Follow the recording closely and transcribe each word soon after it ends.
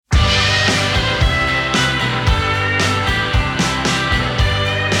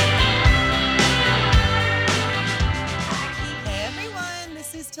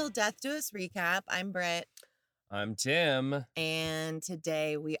Death Do Us recap. I'm Britt, I'm Tim. and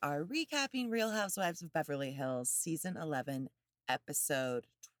today we are recapping Real Housewives of Beverly Hills, season 11, episode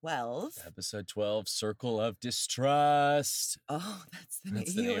 12. Episode 12, Circle of Distrust. Oh, that's the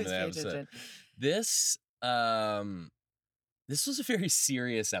That's name. the You name always of the pay episode. attention. This was a very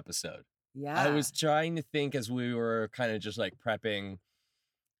serious episode. Yeah. I was trying to think as we were kind of just like prepping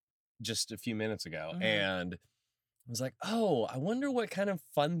just a few minutes ago, and I was like, oh, I wonder what kind of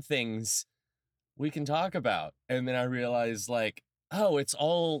fun things we can talk about. And then I realized, like, oh, it's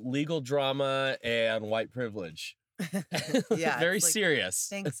all legal drama and white privilege. Yeah, Very it's like, serious.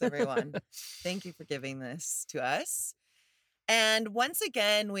 Thanks, everyone. Thank you for giving this to us. And once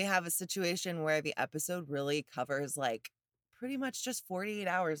again, we have a situation where the episode really covers like pretty much just 48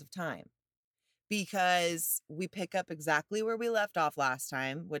 hours of time, because we pick up exactly where we left off last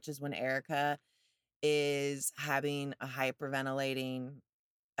time, which is when Erica is having a hyperventilating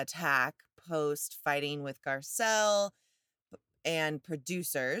attack post fighting with Garcelle and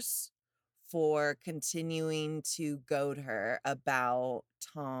producers for continuing to goad her about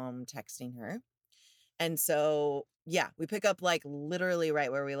Tom texting her. And so, yeah, we pick up like literally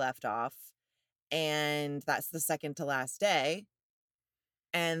right where we left off. And that's the second to last day.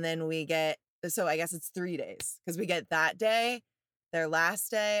 And then we get, so I guess it's 3 days, because we get that day, their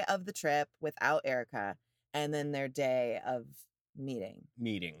last day of the trip without Erica, and then their day of meeting,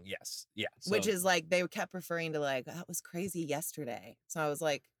 yes. Yeah. which is like, they kept referring to like, that was crazy yesterday. So I was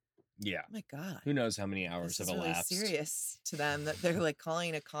like, yeah. oh my God. Who knows how many hours This have is really elapsed? serious to them that they're like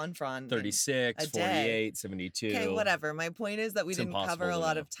calling a confront. 36, a day. 48, 72. Okay, whatever. My point is that we It's didn't cover impossible a to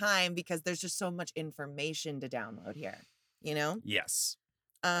lot know. of time because there's just so much information to download here, you know? Yes.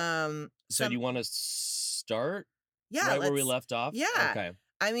 So do you want to start yeah, right where we left off? Yeah. Okay.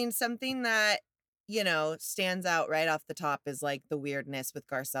 I mean, something that, you know, stands out right off the top is like the weirdness with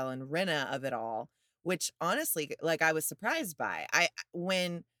Garcelle and Rinna of it all, which honestly, like, I was surprised by.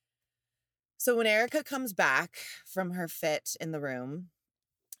 When Erica comes back from her fit in the room,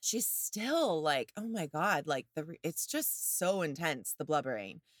 she's still like, oh my God, like it's just so intense, the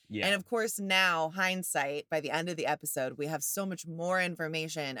blubbering. Yeah. And of course, now hindsight, by the end of the episode, we have so much more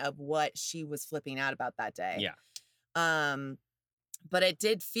information of what she was flipping out about that day. Yeah. But it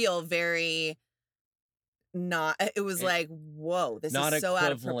did feel very it was like, whoa, this not is so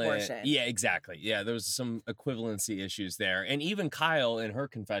out of equivalent. proportion. Yeah, exactly. Yeah, there was some equivalency issues there. And even Kyle in her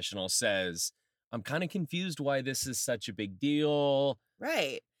confessional says, I'm kind of confused why this is such a big deal.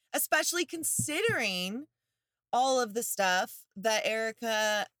 Right. Especially considering all of the stuff that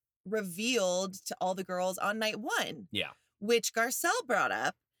Erica revealed to all the girls on night 1. Yeah. Which Garcelle brought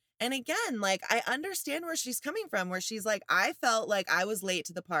up. And again, like, I understand where she's coming from, where she's like, I felt like I was late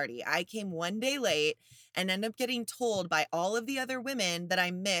to the party. I came 1 day late and ended up getting told by all of the other women that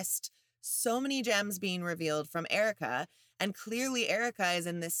I missed so many gems being revealed from Erica. And clearly Erica is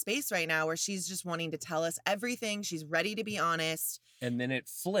in this space right now where she's just wanting to tell us everything. She's ready to be honest. And then it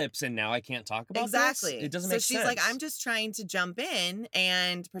flips, and now I can't talk about exactly. this? It doesn't make sense. So she's like, I'm just trying to jump in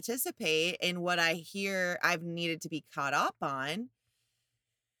and participate in what I hear I've needed to be caught up on.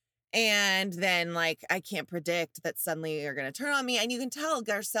 And then, like, I can't predict that suddenly you're going to turn on me. And you can tell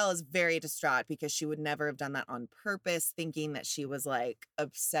Garcelle is very distraught because she would never have done that on purpose, thinking that she was, like,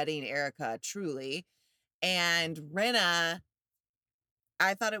 upsetting Erica truly. And Rinna,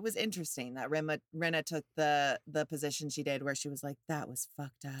 I thought it was interesting that Rinna took the position she did where she was like, that was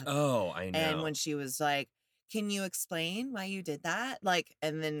fucked up. Oh, I know. And when she was like, can you explain why you did that? Like,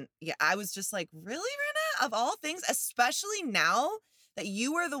 and then, yeah, I was just like, really, Rinna? Of all things, especially now that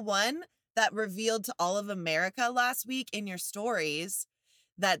you were the one that revealed to all of America last week in your stories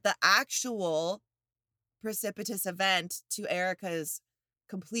that the actual precipitous event to Erica's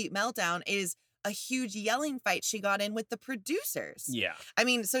complete meltdown is a huge yelling fight she got in with the producers. Yeah. I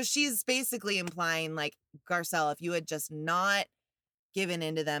mean, so she's basically implying, like, Garcelle, if you had just not given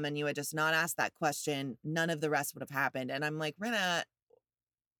into them and you had just not asked that question, none of the rest would have happened. And I'm like, Rinna,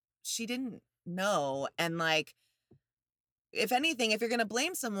 she didn't know. And, like, if anything, if you're going to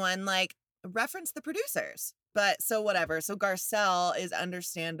blame someone, like, reference the producers. But so whatever. So Garcelle is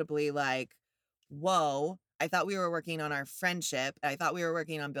understandably like, whoa, I thought we were working on our friendship. I thought we were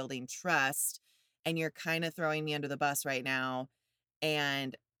working on building trust. And you're kind of throwing me under the bus right now.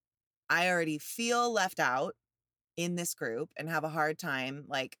 And I already feel left out in this group and have a hard time,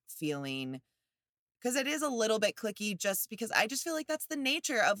 like, feeling, because it is a little bit cliquey, just because I just feel like that's the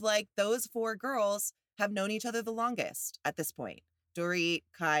nature of, like, those 4 girls have known each other the longest at this point. Dorit,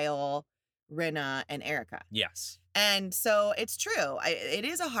 Kyle, Rinna, and Erica. Yes. And so it's true. It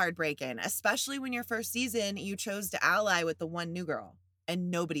is a hard break-in, especially when your first season you chose to ally with the one new girl.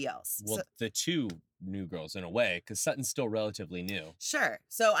 and nobody else. Well, So, the two new girls in a way, because Sutton's still relatively new. sure.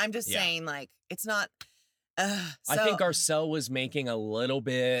 So I'm just Yeah. saying, like, it's not. I think Garcelle was making a little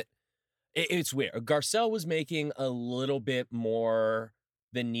bit. It's weird. Garcelle was making a little bit more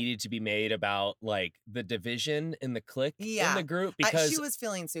than needed to be made about like the division in the clique in the group because she was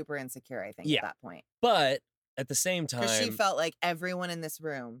feeling super insecure, I think, Yeah. at that point. but at the same Because she time, felt like everyone in this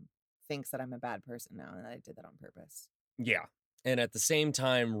room thinks that I'm a bad person now and that I did that on purpose. yeah. And at the same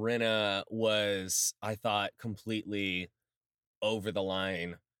time, Rinna was, I thought, completely over the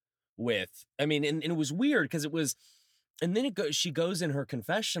line with, I mean, and it was weird because it was, and then she goes in her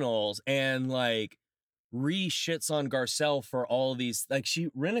confessionals and like shits on Garcelle for all these, like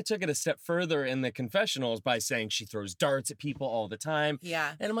Rinna took it a step further in the confessionals by saying she throws darts at people all the time.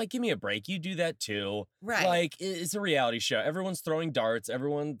 Yeah. And I'm like, give me a break. You do that too. Right. Like, it's a reality show. Everyone's throwing darts.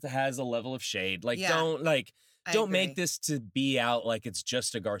 Everyone has a level of shade. Like, Yeah. don't make this to be out like it's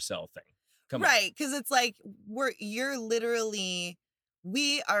just a Garcelle thing. Come on. Right. Because it's like, you're literally,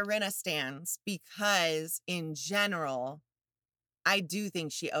 we are Rinna stans because in general, I do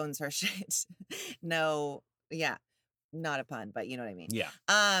think she owns her shit. No, yeah, not a pun, but you know what I mean. Yeah.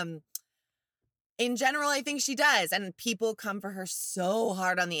 In general, I think she does, and people come for her so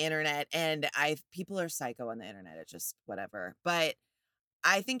hard on the internet, and people are psycho on the internet. It's just whatever. But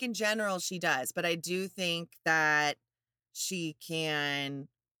I think in general she does, but I do think that she can.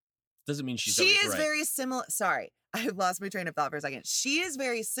 Doesn't mean she's She always is right. very similar. Sorry, I lost my train of thought for a second. She is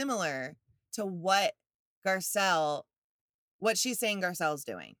very similar to what she's saying Garcelle's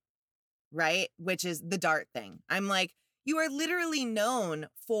doing, right? Which is the dart thing. I'm like, you are literally known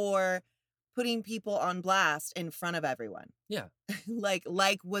for putting people on blast in front of everyone. Yeah. like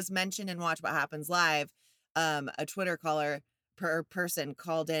was mentioned in Watch What Happens Live, a Twitter person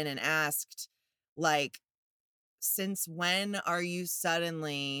called in and asked, like, since when are you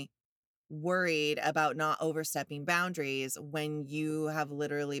suddenly worried about not overstepping boundaries when you have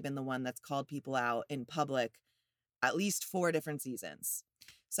literally been the one that's called people out in public at least 4 different seasons?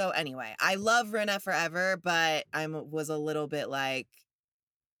 So anyway, I love Rinna forever, but I was a little bit like,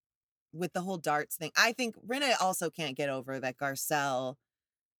 with the whole darts thing, I think Rinna also can't get over that Garcelle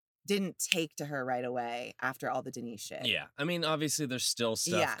didn't take to her right away after all the Denise shit. Yeah. I mean, obviously there's still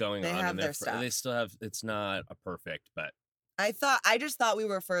stuff going they on. have their stuff. They still have, it's not a perfect, but. I just thought we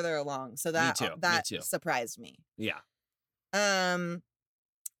were further along. So that surprised me. Yeah. And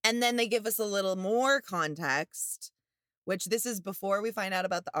then they give us a little more context, which this is before we find out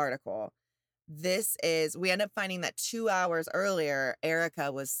about the article. We end up finding that 2 hours earlier,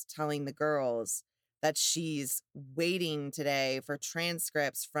 Erica was telling the girls that she's waiting today for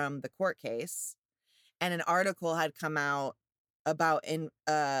transcripts from the court case. And an article had come out about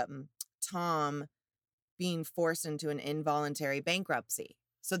Tom being forced into an involuntary bankruptcy.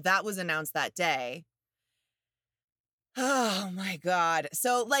 So that was announced that day. Oh my God.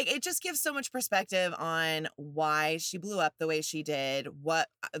 So like, it just gives so much perspective on why she blew up the way she did.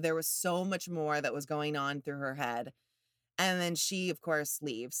 There was so much more that was going on through her head. And then she, of course,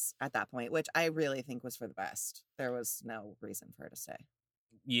 leaves at that point, which I really think was for the best. There was no reason for her to stay.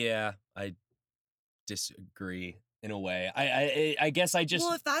 Yeah, I disagree in a way. I guess I just.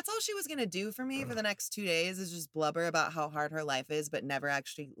 Well, if that's all she was going to do for me for the next 2 days is just blubber about how hard her life is, but never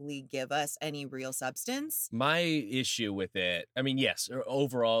actually give us any real substance. My issue with it, I mean, yes,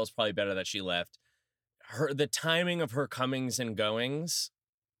 overall it's probably better that she left. The timing of her comings and goings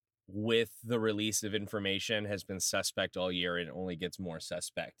with the release of information has been suspect all year and it only gets more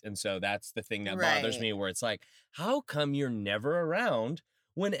suspect. And so that's the thing that bothers me, where it's like, how come you're never around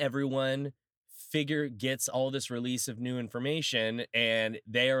when everyone gets all this release of new information and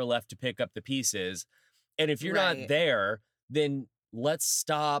they are left to pick up the pieces? And if you're not there, then let's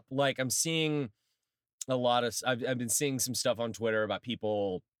stop. Like, I'm seeing I've been seeing some stuff on Twitter about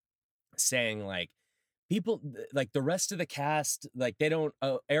people saying like, people like the rest of the cast, like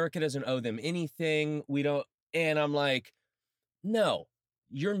Erica doesn't owe them anything. And I'm like, no,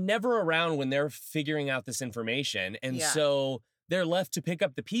 you're never around when they're figuring out this information. And so they're left to pick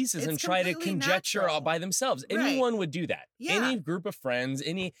up the pieces and try to conjecture all by themselves. Anyone would do that. Yeah. Any group of friends,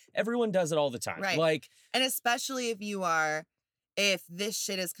 everyone does it all the time. Right. Like, and especially if this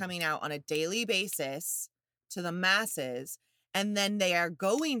shit is coming out on a daily basis to the masses, and then they are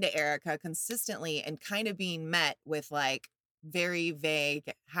going to Erica consistently and kind of being met with like very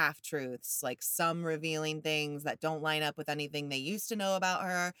vague half-truths, like some revealing things that don't line up with anything they used to know about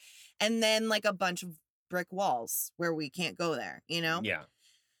her. And then like a bunch of brick walls where we can't go there, you know? Yeah.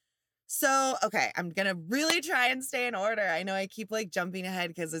 So, okay, I'm gonna really try and stay in order. I know I keep like jumping ahead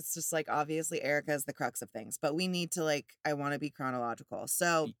because it's just like obviously Erica is the crux of things, but we need to like, I want to be chronological.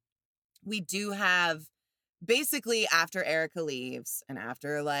 So, we do have basically after Erica leaves and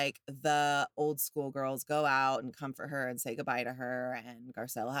after like the old school girls go out and comfort her and say goodbye to her, and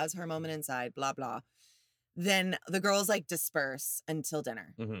Garcelle has her moment inside, blah, blah. Then the girls like disperse until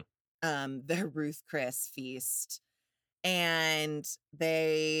dinner, their Ruth Chris feast. And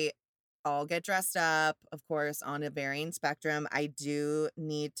they all get dressed up, of course, on a varying spectrum. I do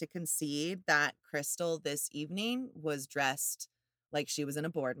need to concede that Crystal this evening was dressed like she was in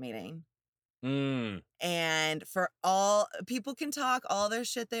a board meeting. And for all people can talk all their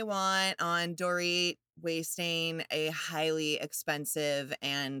shit they want on Dorit wasting a highly expensive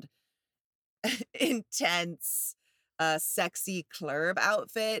and intense, sexy club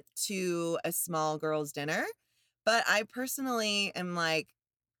outfit to a small girl's dinner. But I personally am like,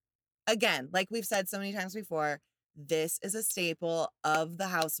 again, like we've said so many times before, this is a staple of the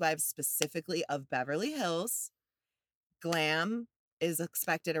housewives, specifically of Beverly Hills. Glam is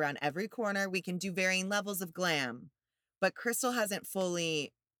expected around every corner. We can do varying levels of glam, but Crystal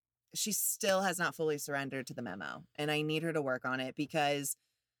she still has not fully surrendered to the memo. And I need her to work on it because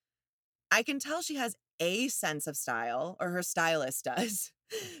I can tell she has a sense of style, or her stylist does.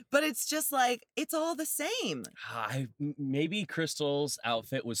 But it's just like, it's all the same. Maybe Crystal's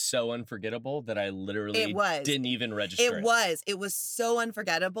outfit was so unforgettable that I literally didn't even register it. It was so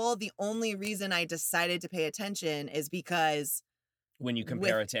unforgettable. The only reason I decided to pay attention is because when you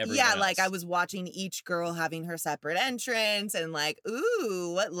compare it to everyone else. Like I was watching each girl having her separate entrance and like,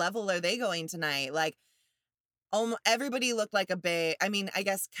 ooh, what level are they going tonight? Like, everybody looked like a bae. I mean, I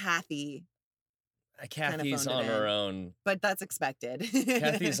guess Kathy's on her own. But that's expected.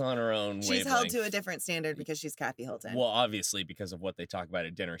 Kathy's on her own. She's held to a different standard because she's Kathy Hilton. Well, obviously, because of what they talk about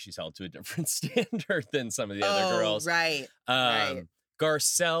at dinner, she's held to a different standard than some of the other girls. Right.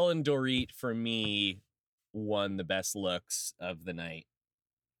 Garcelle and Dorit, for me, won the best looks of the night.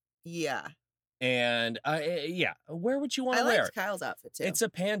 Yeah. And where would you want to wear? I liked Kyle's outfit too. It's a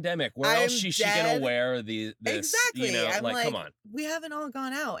pandemic. Where else is she gonna wear this? Exactly. You know, I'm like, come on. We haven't all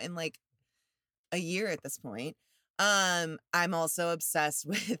gone out in like a year at this point. I'm also obsessed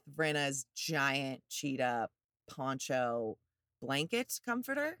with Rinna's giant cheetah poncho blanket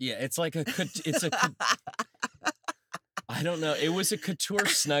comforter. Yeah, it's like I don't know. It was a couture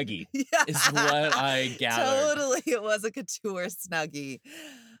snuggie. Yeah. Is what I gathered. Totally, it was a couture snuggie.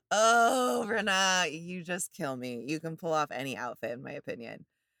 Oh, Rinna, you just kill me. You can pull off any outfit, in my opinion.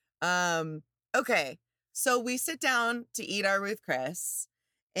 Okay, so we sit down to eat our Ruth Chris,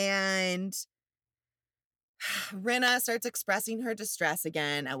 and Rinna starts expressing her distress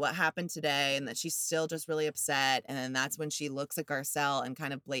again at what happened today and that she's still just really upset. And then that's when she looks at Garcelle and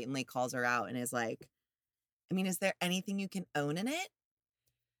kind of blatantly calls her out and is like, I mean, is there anything you can own in it?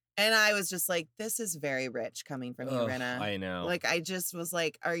 And I was just like, this is very rich coming from you, Rinna. I know. Like, I just was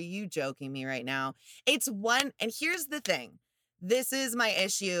like, are you joking me right now? And here's the thing. This is my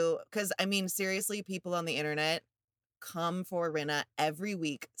issue, because, I mean, seriously, people on the internet come for Rinna every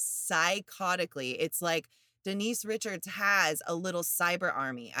week psychotically. It's like Denise Richards has a little cyber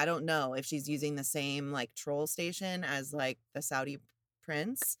army. I don't know if she's using the same, like, troll station as, like, the Saudi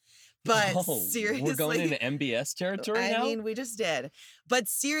prince. But seriously, we're going into MBS territory now? I mean, we just did. But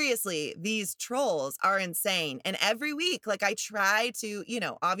seriously, these trolls are insane. And every week, like, I try to,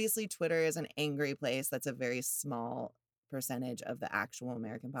 obviously Twitter is an angry place. That's a very small percentage of the actual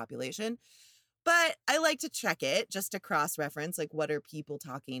American population. But I like to check it just to cross-reference, like, what are people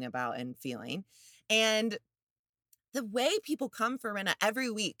talking about and feeling? And the way people come for Rinna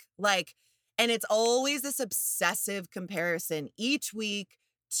every week, like, and it's always this obsessive comparison each week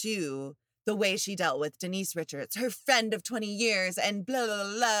to the way she dealt with Denise Richards, her friend of 20 years, and blah, blah,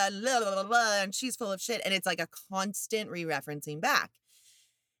 blah, blah, blah, blah, and she's full of shit. And it's like a constant re-referencing back.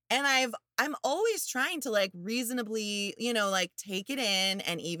 And I'm always trying to, like, reasonably, like, take it in.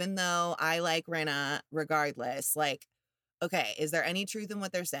 And even though I like Rinna regardless, like, okay, is there any truth in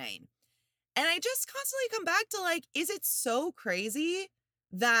what they're saying? And I just constantly come back to, like, is it so crazy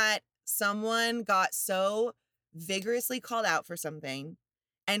that someone got so vigorously called out for something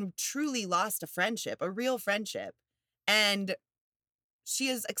and truly lost a friendship, a real friendship, and she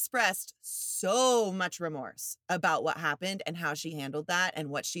has expressed so much remorse about what happened and how she handled that and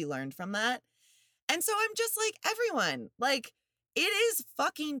what she learned from that. And so I'm just like, everyone, like, it is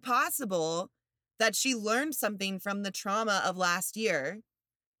fucking possible that she learned something from the trauma of last year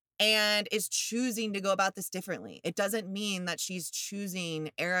and is choosing to go about this differently. It doesn't mean that she's choosing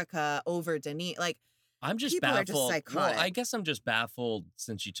Erica over Denise. Like, I'm just People are just baffled. Well, I psychotic. guess I'm just baffled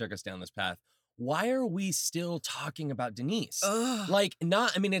since you took us down this path. Why are we still talking about Denise? Ugh. Like,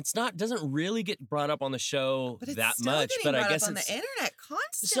 not, I mean, it's not, doesn't really get brought up on the show But it's that still much, getting but I brought guess up on it's the internet so,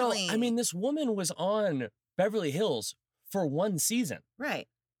 constantly. I mean, this woman was on Beverly Hills for one season. Right.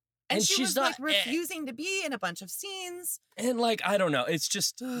 And And she she's was not, like refusing to be in a bunch of scenes. and like, I don't know. It's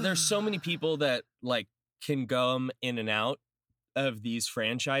just, there's so many people that like can come in and out of these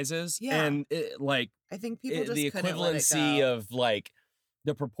franchises. Yeah. And like, I think people just the couldn't let it equivalency go. of like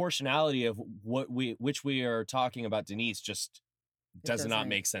the proportionality of which we are talking about Denise just It does not doesn't-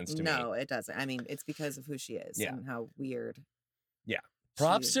 make sense to me. No, it doesn't. I mean, it's because of who she is Yeah. and how weird. Yeah.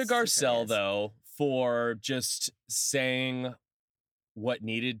 Props she to is, she really Garcelle is. though for just saying what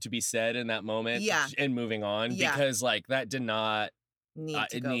needed to be said in that moment Yeah. and moving on, Yeah. because like that did not Need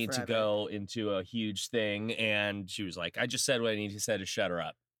to go need to forever. go into a huge thing. And she was like, I just said what I needed to say to shut her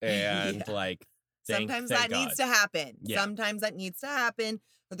up. And Yeah. like, Sometimes thank that needs God. to happen. Yeah. Sometimes that needs to happen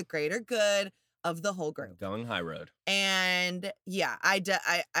for the greater good of the whole group. Going high road. And yeah,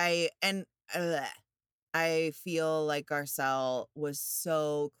 I feel like Garcelle was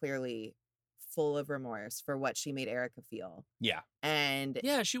so clearly full of remorse for what she made Erica feel. Yeah. And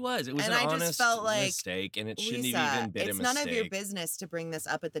Yeah, she was. It was And an I just honest felt like, mistake, and it shouldn't Lisa, have even been a it's mistake. none of your business to bring this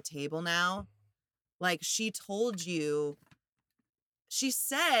up at the table now. Like, she told you, she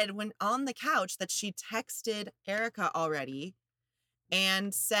said when on the couch that she texted Erica already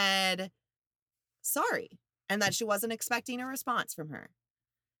and said sorry and that she wasn't expecting a response from her.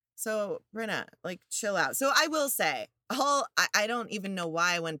 So, Brenna, like, chill out. So I will say, I don't even know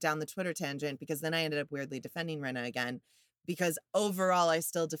why I went down the Twitter tangent, because then I ended up weirdly defending Rinna again, because overall I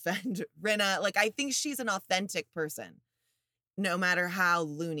still defend Rinna. Like, I think she's an authentic person, no matter how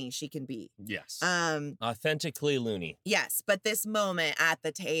loony she can be. Yes. Authentically loony. Yes, but this moment at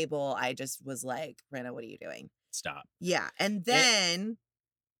the table, I just was like, Rinna, what are you doing? Stop. Yeah, and then,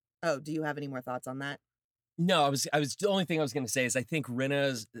 oh, do you have any more thoughts on that? No, I was the only thing I was going to say is I think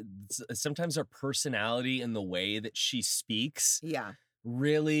Rinna's sometimes her personality and the way that she speaks Yeah,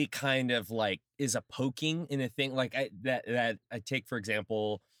 really kind of like is a poking in a thing. Like that I take, for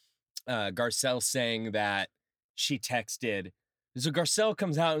example, Garcelle saying that she texted. So Garcelle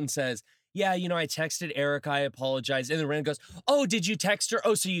comes out and says, yeah, you know, I texted Erica, I apologize. And then Ren goes, oh, did you text her?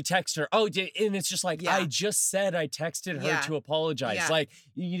 Oh, so you text her. Oh, and it's just like, Yeah. I just said I texted her Yeah. to apologize. Yeah. Like,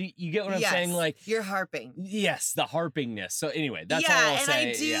 you get what I'm saying? Yes, Like, you're harping. yes, the harpingness. So anyway, that's yeah, all I'll and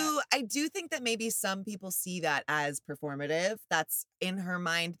say. I do think that maybe some people see that as performative. That's in her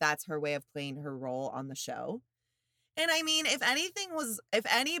mind, that's her way of playing her role on the show. And I mean, if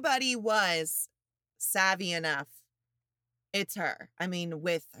anybody was savvy enough, it's her. I mean,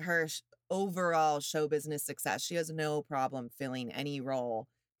 with her overall show business success, she has no problem filling any role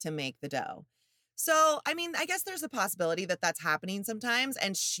to make the dough. So, I mean, I guess there's a possibility that that's happening sometimes.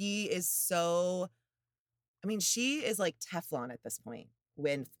 And she is like Teflon at this point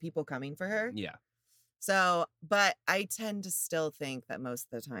when people coming for her. Yeah. So, but I tend to still think that most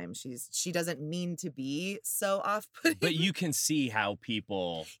of the time she doesn't mean to be so off-putting. But you can see how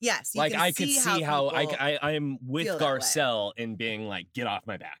people, yes, you like, can I could see how people I'm with feel that way. Garcelle in being like, get off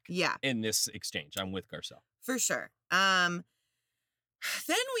my back. Yeah, In this exchange, I'm with Garcelle. for sure.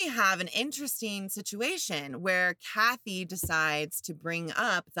 Then we have an interesting situation where Kathy decides to bring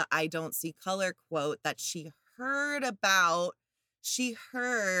up the "I don't see color" quote that she heard about. She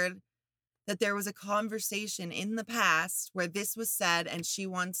heard that there was a conversation in the past where this was said, and she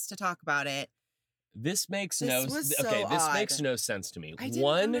wants to talk about it. This makes This was so this odd. makes no sense to me. I didn't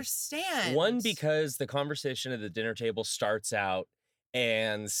understand. One, because the conversation at the dinner table starts out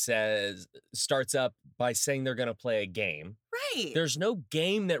and starts up by saying they're going to play a game. Right. There's no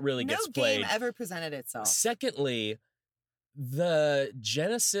game that really no gets played. game ever presented itself. Secondly, the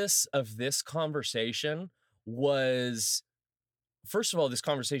genesis of this conversation was, first of all, this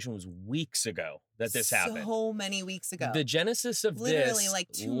conversation was weeks ago that this happened. So many weeks ago. The genesis of Literally this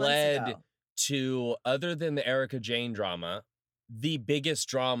like 2 led months ago. to, other than the Erica Jane drama, the biggest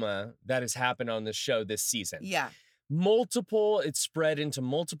drama that has happened on this show this season. Yeah. It spread into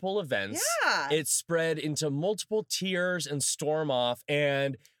multiple events. Yeah. It spread into multiple tiers and storm off,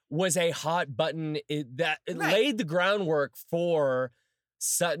 and was a hot button that Right. laid the groundwork for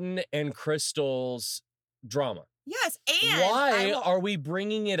Sutton and Crystal's drama. Yes. And Why are we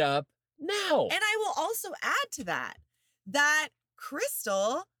bringing it up now? And I will also add to that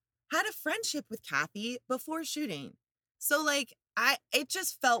Crystal had a friendship with Kathy before shooting. So like it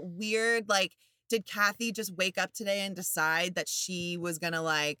just felt weird. Like, did Kathy just wake up today and decide that she was gonna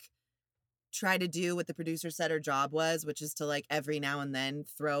like try to do what the producer said her job was, which is to like every now and then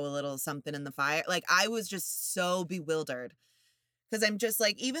throw a little something in the fire. Like I was just so bewildered because I'm just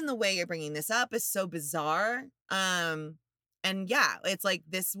like, even the way you're bringing this up is so bizarre. And yeah, it's like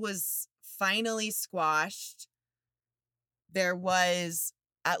this was finally squashed. There was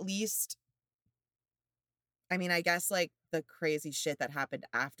at least, I mean, I guess like the crazy shit that happened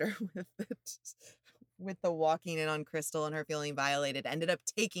after with the walking in on Crystal and her feeling violated ended up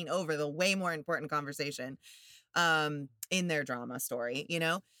taking over the way more important conversation in their drama story, you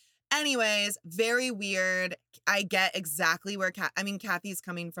know? Anyways, very weird. I get exactly where Kathy's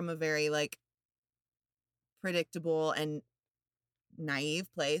coming from a very like predictable and naive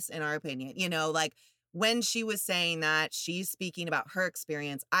place in our opinion. You know, like when she was saying that, she's speaking about her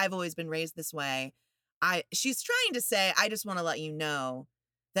experience. I've always been raised this way. She's trying to say, I just want to let you know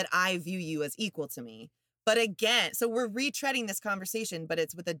that I view you as equal to me. But again, so we're retreading this conversation, but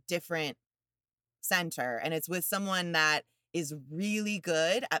it's with a different center. And it's with someone that is really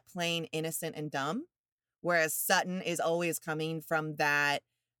good at playing innocent and dumb. Whereas Sutton is always coming from that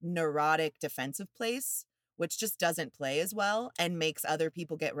neurotic defensive place, which just doesn't play as well and makes other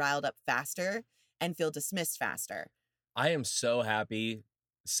people get riled up faster and feel dismissed faster. I am so happy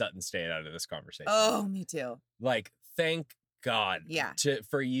Sutton stayed out of this conversation. Oh, me too. Like, thank God. Yeah.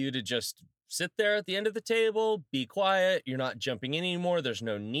 For you to just sit there at the end of the table, be quiet. You're not jumping in anymore. There's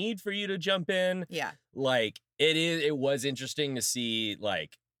no need for you to jump in. Yeah. Like, it was interesting to see,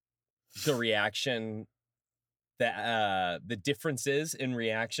 like, the reaction, the differences in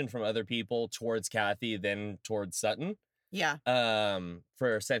reaction from other people towards Kathy than towards Sutton. Yeah.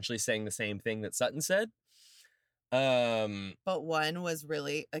 For essentially saying the same thing that Sutton said. But one was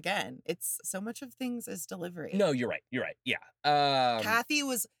really, again, it's so much of things is delivery. No, you're right. You're right. Yeah. Kathy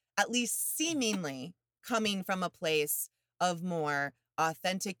was at least seemingly coming from a place of more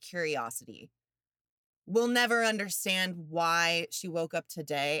authentic curiosity. We'll never understand why she woke up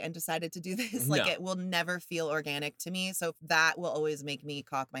today and decided to do this. Like, No. it will never feel organic to me. So that will always make me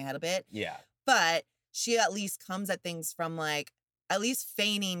cock my head a bit. Yeah. But she at least comes at things from like, at least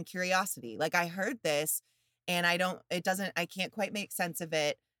feigning curiosity. Like, I heard this and I can't quite make sense of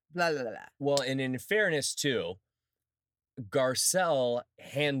it. Blah, blah, blah. Well, and in fairness too, Garcelle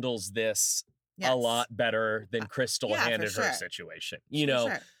handles this a lot better than Crystal handled her situation. You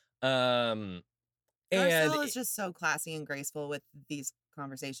know, Garcelle and is just so classy and graceful with these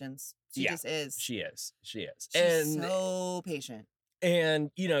conversations. She just is. She is. She's and so patient.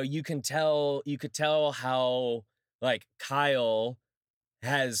 And you know, you could tell how like Kyle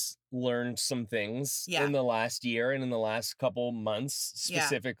has learned some things in the last year and in the last couple months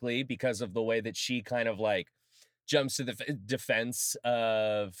specifically because of the way that she kind of like jumps to the defense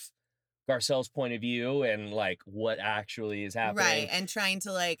of Garcelle's point of view and like what actually is happening. Right. And trying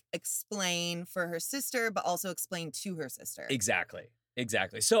to like explain for her sister, but also explain to her sister. Exactly.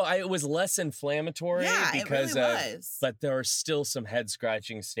 So it was less inflammatory because it really was. But there are still some head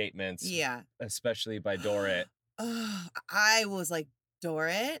scratching statements. Yeah. Especially by Dorit. I was like,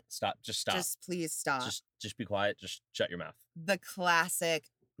 Dorit, stop. Just please stop. Just be quiet. Just shut your mouth. The classic,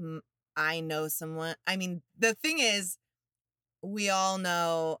 I know someone. I mean, the thing is, we all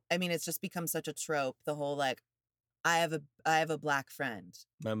know, I mean, it's just become such a trope. The whole like, I have a black friend.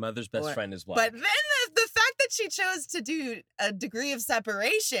 My mother's best friend is black. But then the fact that she chose to do a degree of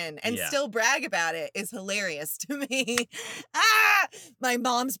separation and still brag about it is hilarious to me. My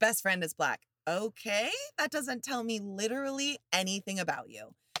mom's best friend is black. Okay, that doesn't tell me literally anything about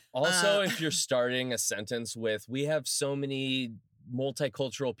you. Also, if you're starting a sentence with, we have so many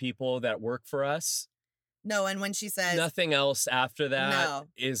multicultural people that work for us. No, and when she says nothing else after that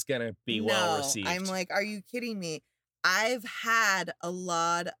is going to be well received. I'm like, are you kidding me? I've had a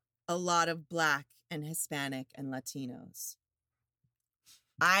lot of Black and Hispanic and Latinos.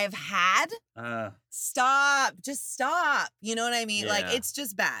 I've had? Stop. Just stop. You know what I mean? Yeah. Like, it's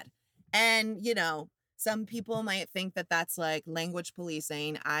just bad. And, you know, some people might think that that's like language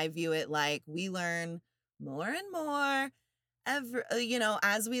policing. I view it like we learn more and more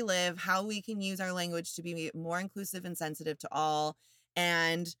as we live, how we can use our language to be more inclusive and sensitive to all.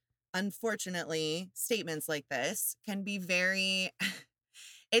 And unfortunately, statements like this can be very,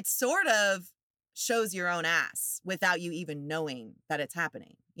 it sort of shows your own ass without you even knowing that it's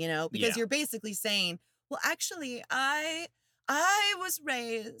happening, you know, because you're basically saying, well, actually, I was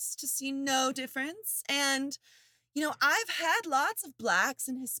raised to see no difference. And, you know, I've had lots of Blacks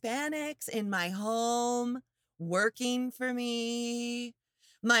and Hispanics in my home working for me.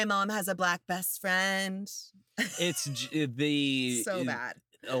 My mom has a Black best friend. It's so bad.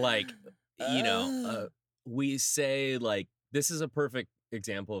 Like, you know, we say like, this is a perfect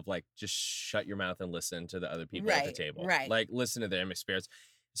example of like just shut your mouth and listen to the other people at the Right, table. right. Like listen to their experience.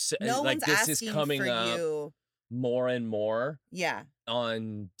 So, No like one's this is asking coming for up you. more and more Yeah,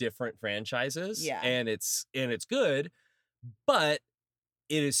 on different franchises, yeah, and it's good, but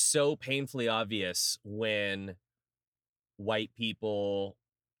it is so painfully obvious when white people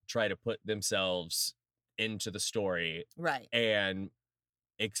try to put themselves into the story right. and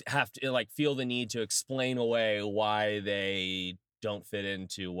have to like feel the need to explain away why they don't fit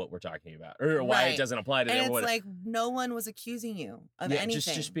into what we're talking about or why it Right. doesn't apply to And them. it's like no one was accusing you of Yeah,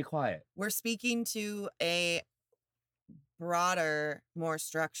 anything. just be quiet. We're speaking to a broader, more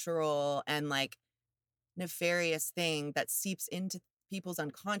structural and like nefarious thing that seeps into people's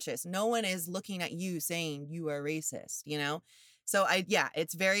unconscious. No one is looking at you saying you are racist, you know? So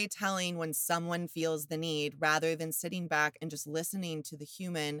it's very telling when someone feels the need rather than sitting back and just listening to the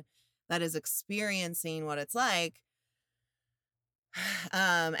human that is experiencing what it's like.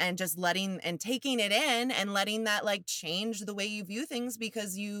 And just letting and taking it in and letting that like change the way you view things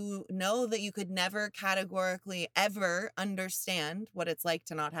because you know that you could never categorically ever understand what it's like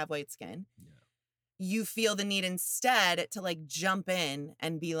to not have white skin. Yeah. You feel the need instead to like jump in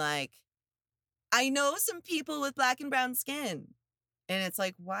and be like, I know some people with black and brown skin. And it's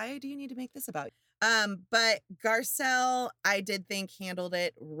like, why do you need to make this about you? But Garcelle, I did think handled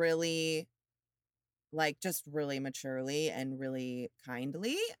it really like just really maturely and really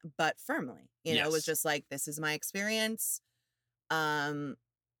kindly, but firmly. You know, it was Yes. just like, this is my experience.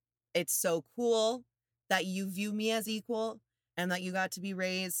 It's so cool that you view me as equal and that you got to be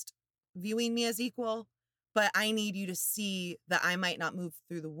raised viewing me as equal. But I need you to see that I might not move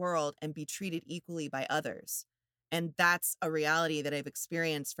through the world and be treated equally by others. And that's a reality that I've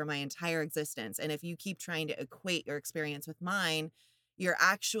experienced for my entire existence. And if you keep trying to equate your experience with mine, you're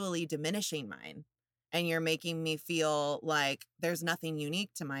actually diminishing mine. And you're making me feel like there's nothing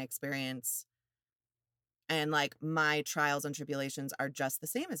unique to my experience. And like my trials and tribulations are just the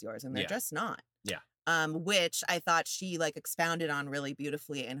same as yours. And they're just not. Yeah. Which I thought she like expounded on really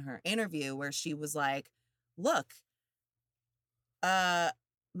beautifully in her interview where she was like, look,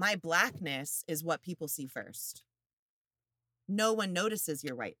 my blackness is what people see first. No one notices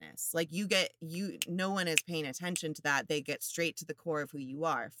your whiteness. Like no one is paying attention to that. They get straight to the core of who you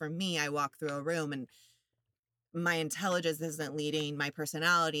are. For me, I walk through a room and my intelligence isn't leading, my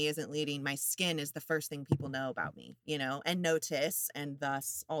personality isn't leading, my skin is the first thing people know about me, you know, and notice, and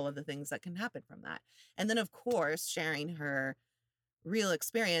thus all of the things that can happen from that. And then, of course, sharing her real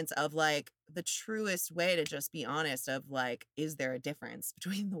experience of like the truest way to just be honest of like, is there a difference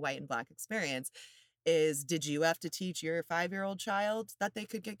between the white and black experience? Did you have to teach your 5-year-old child that they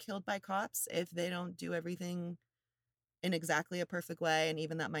could get killed by cops if they don't do everything in exactly a perfect way? And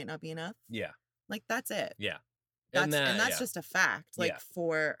even that might not be enough. Yeah. Like, that's it. Yeah. That's just a fact, like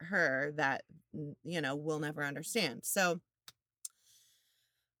for her that, you know, we'll never understand. So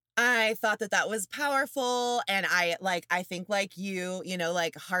I thought that was powerful. And I think like you know,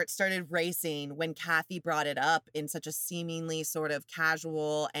 like heart started racing when Kathy brought it up in such a seemingly sort of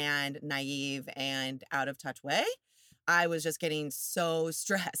casual and naive and out of touch way. I was just getting so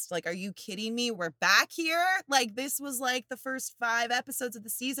stressed. Like, are you kidding me? We're back here. Like, this was like the first 5 episodes of the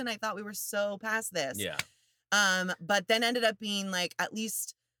season. I thought we were so past this. Yeah. But then ended up being like at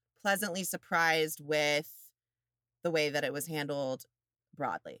least pleasantly surprised with the way that it was handled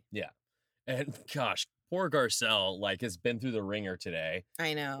broadly. Yeah. And gosh, poor Garcelle like has been through the ringer today.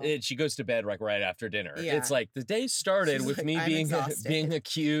 I know. She goes to bed like right after dinner. Yeah. It's like the day started She's with like, me "I'm exhausted." being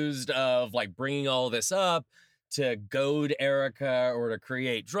accused of like bringing all this up to goad Erica or to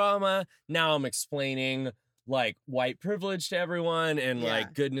create drama. Now I'm explaining like white privilege to everyone and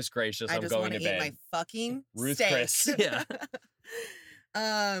like goodness gracious, I'm going to bed. Eat my fucking Ruth steak. Chris. Yeah.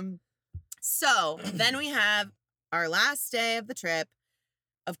 So then we have our last day of the trip.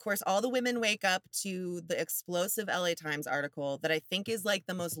 Of course, all the women wake up to the explosive LA Times article that I think is like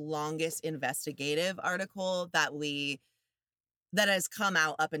the most longest investigative article that has come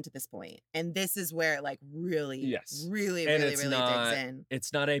out up until this point. And this is where it like really really digs in.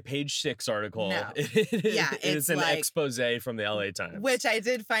 It's not a page 6 article. No. It's an like, expose from the LA Times. Which I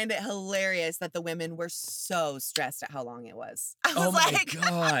did find it hilarious that the women were so stressed at how long it was. I was my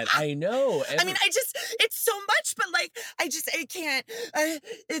God, I know. I mean, it's so much, but like, I can't,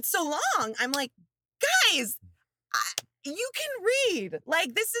 it's so long. I'm like, guys, you can read.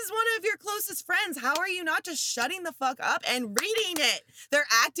 Like, this is one of your closest friends. How are you not just shutting the fuck up and reading it? They're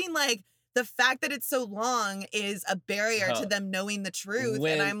acting like the fact that it's so long is a barrier to them knowing the truth.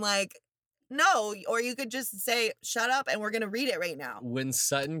 And I'm like, no, or you could just say, shut up and we're going to read it right now. When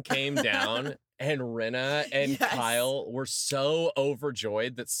Sutton came down and Rinna and Yes. Kyle were so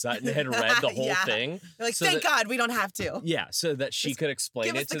overjoyed that Sutton had read the whole Yeah. thing. They're like, so thank that, God we don't have to. Yeah, so that she Just could explain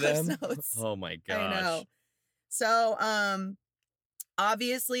give us it the to Cliff's them. Notes. Oh my gosh. I know. So,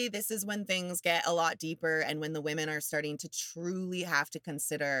 obviously, this is when things get a lot deeper and when the women are starting to truly have to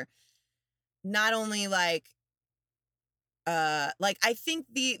consider not only like I think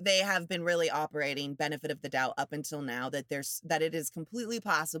they have been really operating benefit of the doubt up until now that that it is completely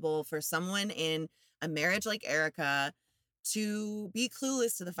possible for someone in a marriage like Erica to be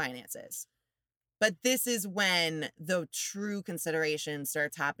clueless to the finances. But this is when the true consideration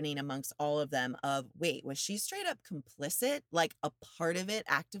starts happening amongst all of them of, wait, was she straight up complicit, like a part of it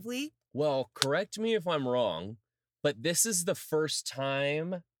actively? Well, correct me if I'm wrong, but this is the first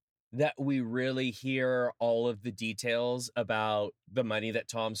time that we really hear all of the details about the money that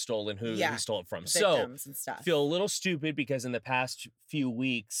Tom stole and who he stole it from. So, Victims and stuff. feel a little stupid because in the past few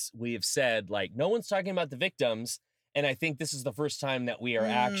weeks we have said like no one's talking about the victims, and I think this is the first time that we are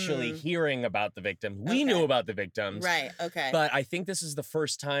actually hearing about the victims. We knew about the victims, Right, okay. but I think this is the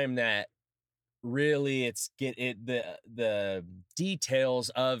first time that really the details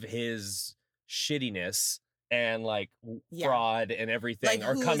of his shittiness and like fraud and everything like,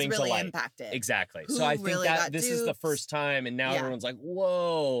 are who coming was really to light. Impacted. Exactly. Who So I think really that got this is the duped. first time, and now Yeah. everyone's like,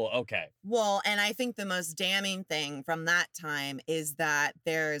 whoa, okay. Well, and I think the most damning thing from that time is that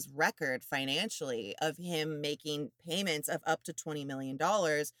there's record financially of him making payments of up to $20 million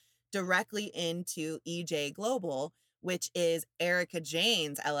directly into EJ Global, which is Erica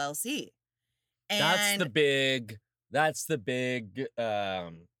Jane's LLC. And that's the big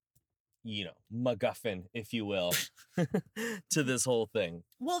MacGuffin, if you will, to this whole thing.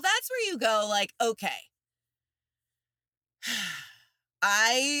 well, that's where you go like, okay,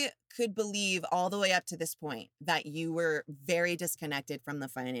 I could believe all the way up to this point that you were very disconnected from the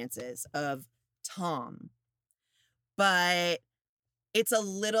finances of Tom. But it's a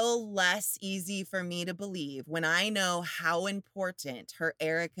little less easy for me to believe when I know how important her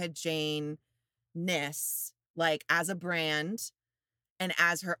Erica Jane-ness, like as a brand and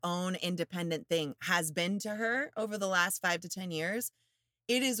as her own independent thing, has been to her over the last 5 to 10 years.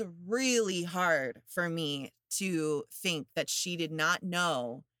 It is really hard for me to think that she did not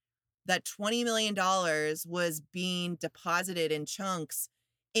know that $20 million was being deposited in chunks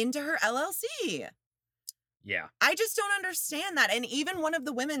into her LLC. Yeah. I just don't understand that. And even one of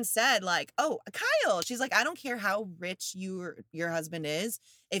the women said like, oh, Kyle, she's like, I don't care how rich your husband is.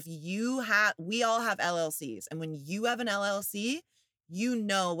 If we all have LLCs. And when you have an LLC, you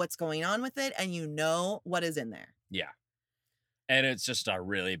know what's going on with it and you know what is in there. Yeah. And it's just a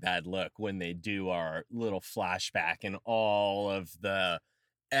really bad look when they do our little flashback and all of the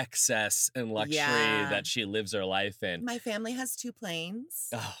excess and luxury that she lives her life in. My family has 2 planes.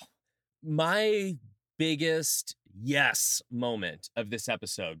 Oh, my biggest yes moment of this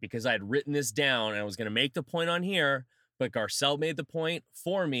episode, because I'd written this down and I was going to make the point on here, but Garcelle made the point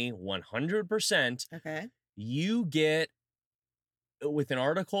for me 100%. Okay. You get, with an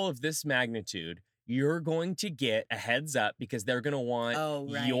article of this magnitude, you're going to get a heads up because they're going to want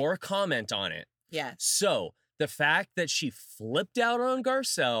your comment on it. Yeah. So the fact that she flipped out on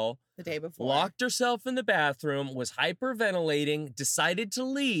Garcelle the day before, locked herself in the bathroom, was hyperventilating, decided to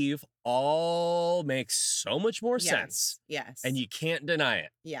leave, all makes so much more sense. Yes. And you can't deny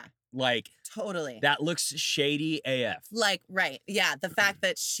it. Yeah. Like, totally. That looks shady AF. Like, right. Yeah. The fact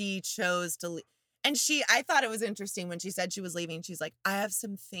that she chose to leave. And I thought it was interesting when she said she was leaving. She's like, I have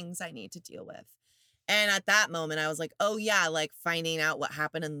some things I need to deal with. And at that moment, I was like, oh, yeah, like finding out what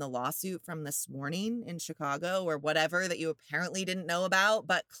happened in the lawsuit from this morning in Chicago or whatever that you apparently didn't know about,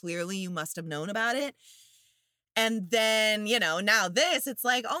 but clearly you must have known about it. And then, now it's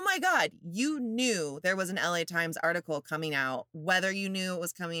like, oh, my God, you knew there was an LA Times article coming out. Whether you knew it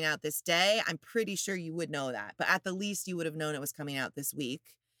was coming out this day, I'm pretty sure you would know that. But at the least, you would have known it was coming out this week.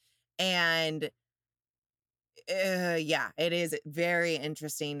 And it is very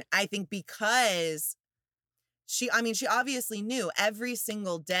interesting. I think because she obviously knew every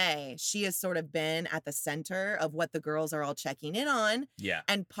single day she has sort of been at the center of what the girls are all checking in on. Yeah.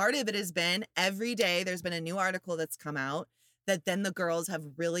 And part of it has been every day there's been a new article that's come out that then the girls have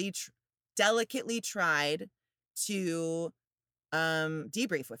really delicately tried to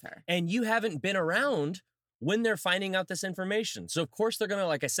debrief with her. And you haven't been around when they're finding out this information. So of course they're going to,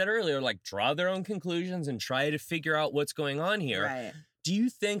 like I said earlier, like draw their own conclusions and try to figure out what's going on here. Right. Do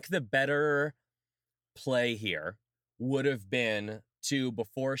you think the better play here would have been to,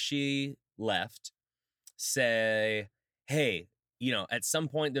 before she left, say, hey, at some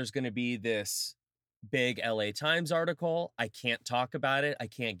point there's going to be this big LA Times article. I can't talk about it. I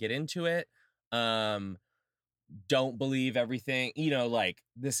can't get into it. Don't believe everything, like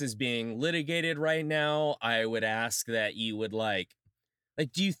this is being litigated right now. I would ask that you would like,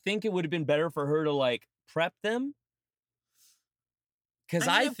 do you think it would have been better for her to like prep them? Because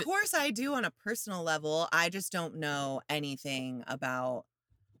I mean, of course I do on a personal level. I just don't know anything about,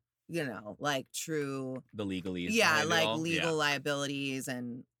 like true, the legalese, yeah, behind it like all. legal liabilities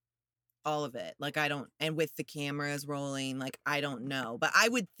and all of it. Like, I don't, and with the cameras rolling, like, I don't know. But I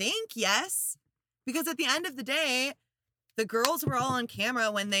would think yes, because at the end of the day, the girls were all on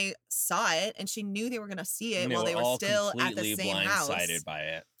camera when they saw it, and she knew they were going to see it while they were all still at the completely same house. blindsided by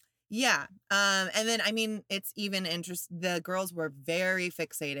it. Yeah. And then, I mean, it's even interesting. The girls were very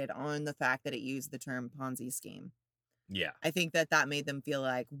fixated on the fact that it used the term Ponzi scheme. Yeah. I think that made them feel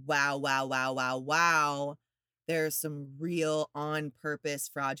like, wow, wow, wow, wow, wow. There's some real on purpose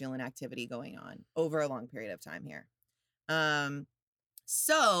fraudulent activity going on over a long period of time here.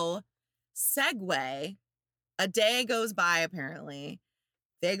 So segue, a day goes by, apparently.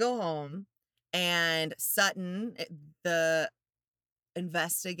 They go home, and Sutton, the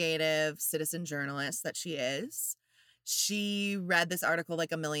investigative citizen journalist that she is, she read this article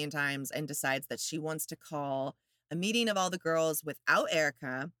like a million times and decides that she wants to call a meeting of all the girls without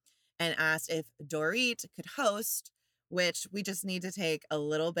Erica and asked if Dorit could host, which we just need to take a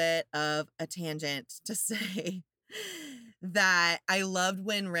little bit of a tangent to say that I loved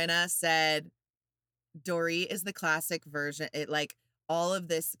when Rinna said Dorit is the classic version. It like all of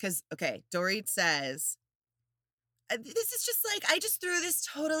this, because, okay, Dorit says, this is just like, I just threw this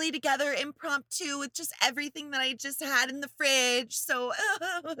totally together impromptu with just everything that I just had in the fridge. So,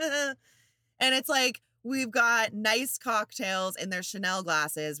 and it's like, we've got nice cocktails in their Chanel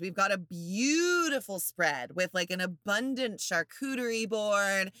glasses. We've got a beautiful spread with like an abundant charcuterie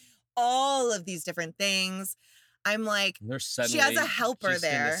board, all of these different things. I'm like, she has a helper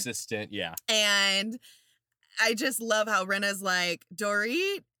there. An assistant, yeah. And I just love how Rinna's like,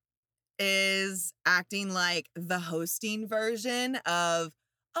 Dorit is acting like the hosting version of,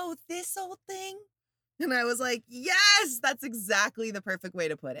 oh, this old thing. And I was like, yes, that's exactly the perfect way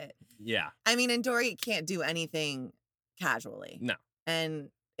to put it. Yeah. I mean, and Dorit can't do anything casually. No. And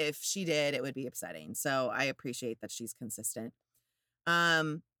if she did, it would be upsetting. So I appreciate that she's consistent.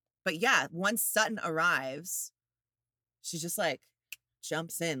 But yeah, once Sutton arrives, she just like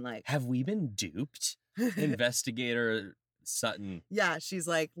jumps in like, have we been duped? Investigator Sutton. Yeah, she's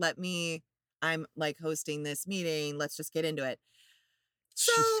like, I'm like hosting this meeting. Let's just get into it.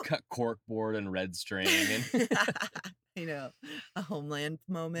 So, she's got corkboard and red string. And I know, a Homeland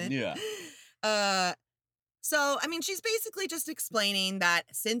moment. Yeah. So, I mean, she's basically just explaining that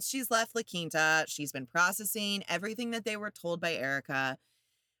since she's left La Quinta, she's been processing everything that they were told by Erica,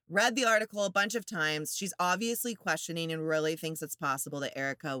 read the article a bunch of times. She's obviously questioning and really thinks it's possible that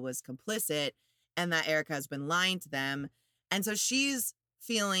Erica was complicit and that Erica has been lying to them. And so she's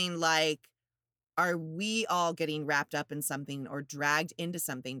feeling like, are we all getting wrapped up in something or dragged into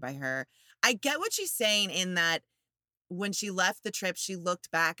something by her? I get what she's saying in that when she left the trip, she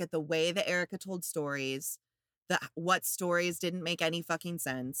looked back at the way that Erica told stories, what stories didn't make any fucking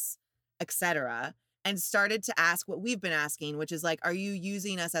sense, etc., and started to ask what we've been asking, which is like, are you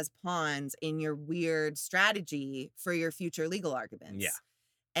using us as pawns in your weird strategy for your future legal arguments? Yeah.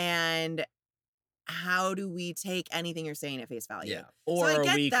 And how do we take anything you're saying at face value? Yeah. Or so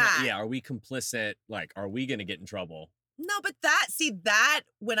are we complicit? Like, are we going to get in trouble? No, but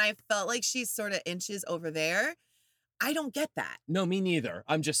when I felt like she's sort of inches over there, I don't get that. No, me neither.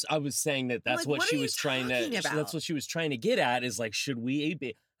 I was saying that's like, what she was trying to, that's what she was trying to get at is like, should we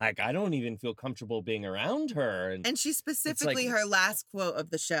be, like, I don't even feel comfortable being around her. And she specifically, her last quote of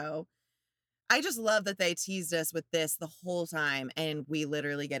the show, I just love that they teased us with this the whole time, and we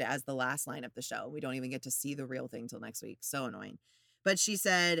literally get it as the last line of the show. We don't even get to see the real thing till next week. So annoying. But she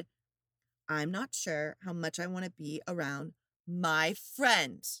said, I'm not sure how much I want to be around my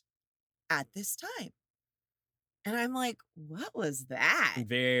friend at this time. And I'm like, what was that?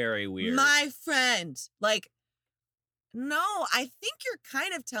 Very weird. My friend. Like, no, I think you're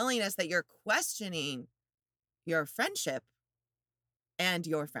kind of telling us that you're questioning your friendship and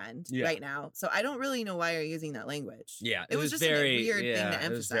your friend right now. So I don't really know why you're using that language. Yeah. It was just a weird thing to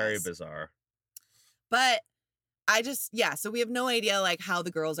emphasize. It was very bizarre. But so we have no idea like how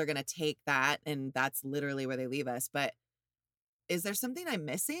the girls are going to take that. And that's literally where they leave us. But is there something I'm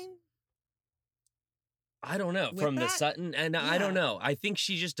missing? I don't know. From the Sutton, and I don't know. I think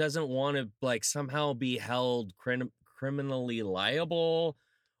she just doesn't want to like somehow be held criminally liable.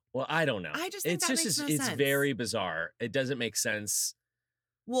 Well, I don't know. I just think it's sense. Very bizarre. It doesn't make sense.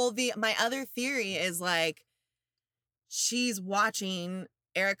 Well, my other theory is like she's watching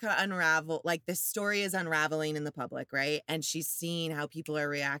Erica like this story is unraveling in the public, right? And she's seeing how people are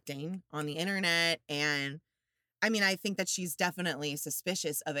reacting on the internet. And I mean, I think that she's definitely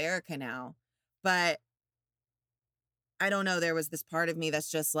suspicious of Erica now, but I don't know. There was this part of me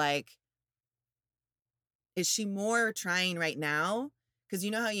that's just like, is she more trying right now? Because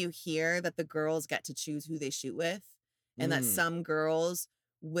you know how you hear that the girls get to choose who they shoot with, and that some girls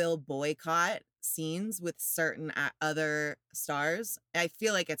will boycott scenes with certain other stars. I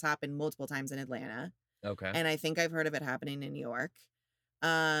feel like it's happened multiple times in Atlanta. Okay. And I think I've heard of it happening in New York.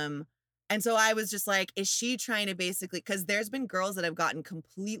 And so I was just like, is she trying to basically, because there's been girls that have gotten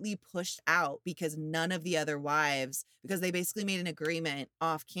completely pushed out because none of the other wives, because they basically made an agreement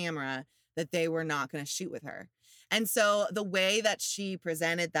off camera that they were not going to shoot with her. And so the way that she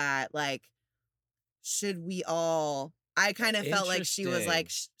presented that, like, should we all, I kind of felt like she was like,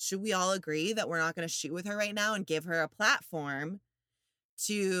 should we all agree that we're not going to shoot with her right now and give her a platform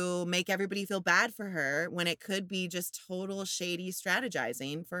to make everybody feel bad for her when it could be just total shady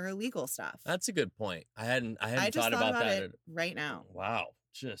strategizing for her legal stuff? That's a good point. I hadn't just thought about that it right now. Wow.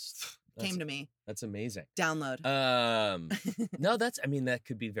 Just came to me. That's amazing. Download. No, that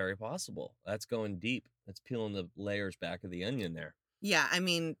could be very possible. That's going deep. That's peeling the layers back of the onion there. Yeah, I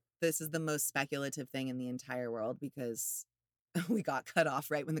mean, this is the most speculative thing in the entire world because we got cut off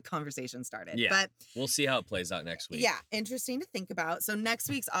right when the conversation started. Yeah, but we'll see how it plays out next week. Yeah, interesting to think about. So next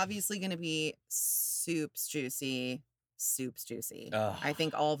week's obviously going to be soups juicy. I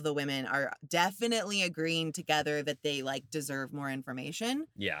think all of the women are definitely agreeing together that they like deserve more information.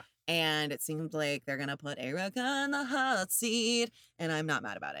 Yeah. And it seems like they're going to put Erica in the hot seat, and I'm not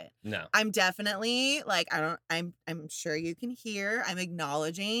mad about it. No. I'm definitely like, I'm sure you can hear, I'm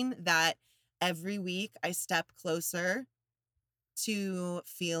acknowledging that every week I step closer to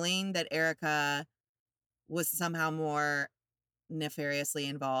feeling that Erica was somehow more nefariously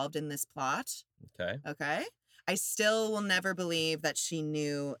involved in this plot. Okay. I still will never believe that she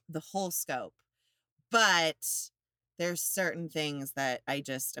knew the whole scope, but there's certain things that I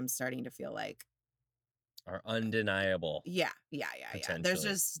just am starting to feel like are undeniable. Yeah. There's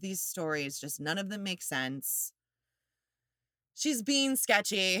just these stories, just none of them make sense. She's being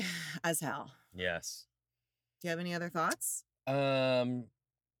sketchy as hell. Yes. Do you have any other thoughts? Harry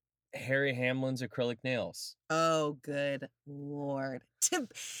Hamlin's acrylic nails. Oh, good Lord. To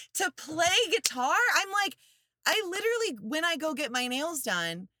play guitar? I'm like, I literally, when I go get my nails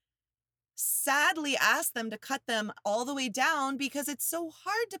done, sadly ask them to cut them all the way down because it's so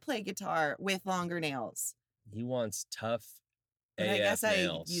hard to play guitar with longer nails. He wants tough but AF I guess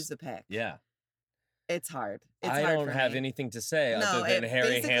nails. I use the pick. Yeah. It's hard. I don't have anything to say other than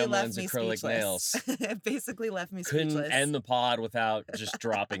Harry Hamlin's acrylic nails. It basically left me speechless. Couldn't end the pod without just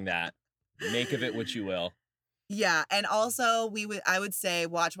dropping that. Make of it what you will. Yeah, and also I would say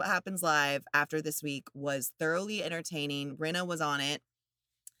Watch What Happens Live after this week was thoroughly entertaining. Rinna was on it.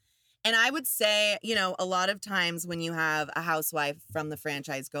 And I would say, a lot of times when you have a housewife from the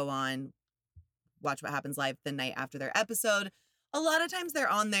franchise go on Watch What Happens Live the night after their episode, a lot of times they're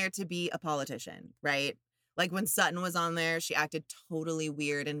on there to be a politician, right? Like when Sutton was on there, she acted totally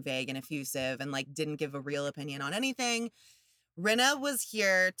weird and vague and effusive and like didn't give a real opinion on anything. Rinna was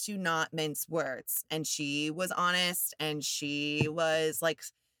here to not mince words, and she was honest, and she was like,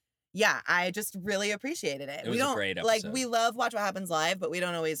 yeah, I just really appreciated it. It was a great episode. Like, we love Watch What Happens Live, but we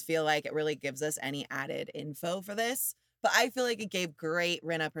don't always feel like it really gives us any added info for this. But I feel like it gave great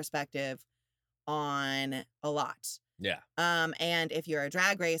Rinna perspective on a lot. Yeah. And if you're a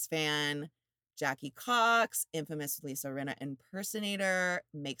Drag Race fan, Jackie Cox, infamous Lisa Rinna impersonator,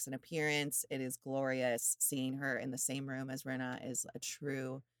 makes an appearance. It is glorious. Seeing her in the same room as Rinna is a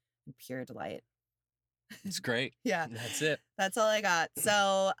true and pure delight. It's great. Yeah. That's it. That's all I got.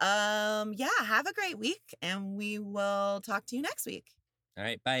 So, yeah, have a great week, and we will talk to you next week. All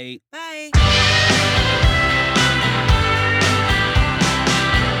right. Bye. Bye.